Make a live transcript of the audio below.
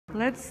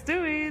Let's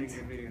do it. Take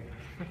the video.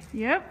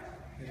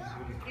 Yep. This is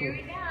really cool. Here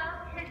we go.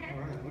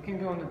 Alright, we can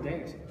go on a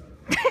date.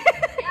 Yeah,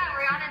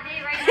 we're on a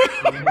date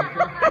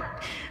right now.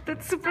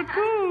 That's super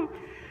cool.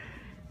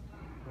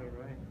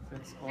 Alright,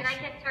 that's awesome. Did I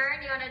hit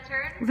turn? You want to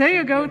turn? There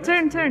you go.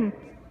 Turn, turn.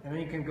 And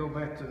then you can go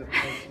back to the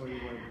place where you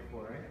were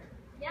before, right?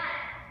 Yeah.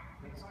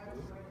 That's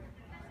cool.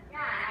 Yeah,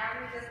 now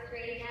we go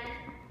straight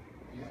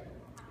again.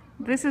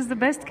 This is the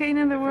best cane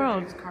in the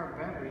world. It's car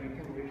battery, you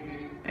can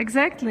really,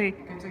 Exactly.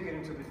 you can take it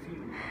into the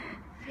field.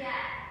 Yeah.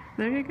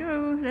 There you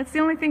go. That's the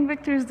only thing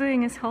Victor is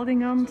doing, is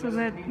holding on to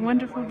that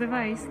wonderful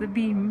device, the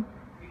beam.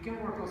 You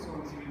can work also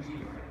on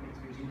 3G, right? On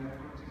 3G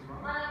networks as well.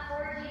 On a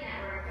 4G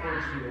network.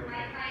 4G, yeah.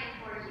 Wi-Fi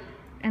and 4G.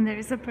 And there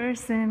is a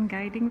person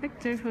guiding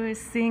Victor who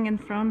is sitting in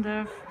front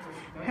of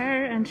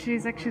her, and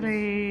she's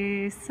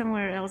actually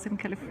somewhere else in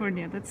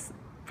California. That's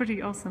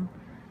pretty awesome.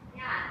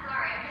 Yeah,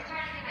 sorry. I'm just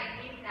trying to get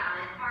my keys down.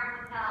 It's hard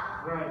to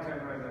tell.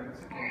 Right.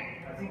 It's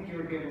okay. I think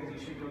you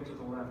should go to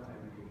the left, I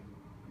believe.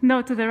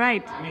 No, to the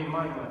right. I mean,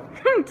 my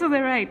left. To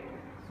the right.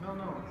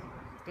 No.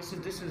 This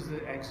is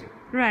the exit.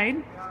 Right?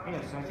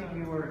 Yes, I think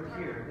you were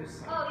here, this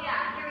side. Oh,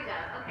 yeah. Here we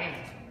go. Okay.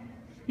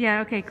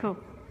 Yeah, okay, cool.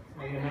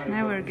 Oh, yeah, Now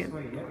you go we're this good.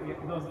 way.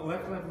 Yep. No,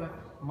 left.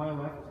 My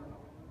left.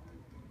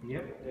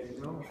 Yep, there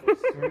you go. Go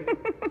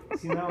straight.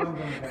 See, now I'm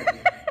gonna guide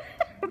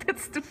you.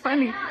 That's too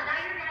funny. No, now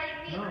you're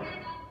guiding me. No. We're going to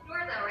go to the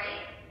door, though,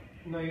 right?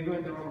 No, you're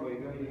going the wrong way.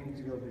 You need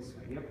to go this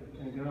way. Yep.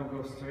 And you're gonna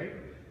go straight.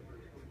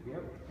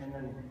 Yep. And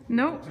then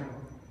No. turn.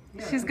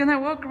 Yeah, She's gonna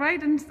walk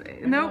right and...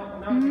 No,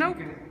 now you nope,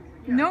 can-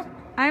 nope.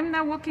 I'm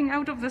now walking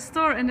out of the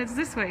store and it's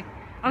this way.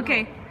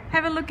 Okay,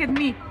 have a look at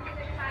me.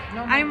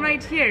 No, I'm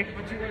right here.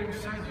 But you're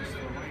inside the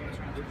store. Why are you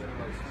trying to do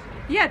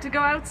that? Yeah, to go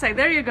outside.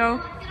 There you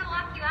go. Oh, it's going to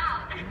lock you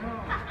out.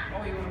 No.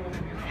 Oh, you want to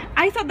walk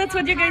I thought that's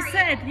what you guys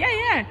said.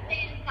 Yeah.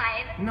 Stay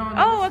inside. No,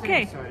 Oh, stay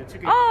okay. inside. It's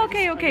okay. Oh, I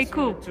okay, just okay, wanted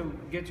cool. To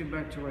get you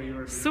back to where you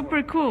were before.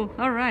 Super cool.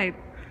 All right.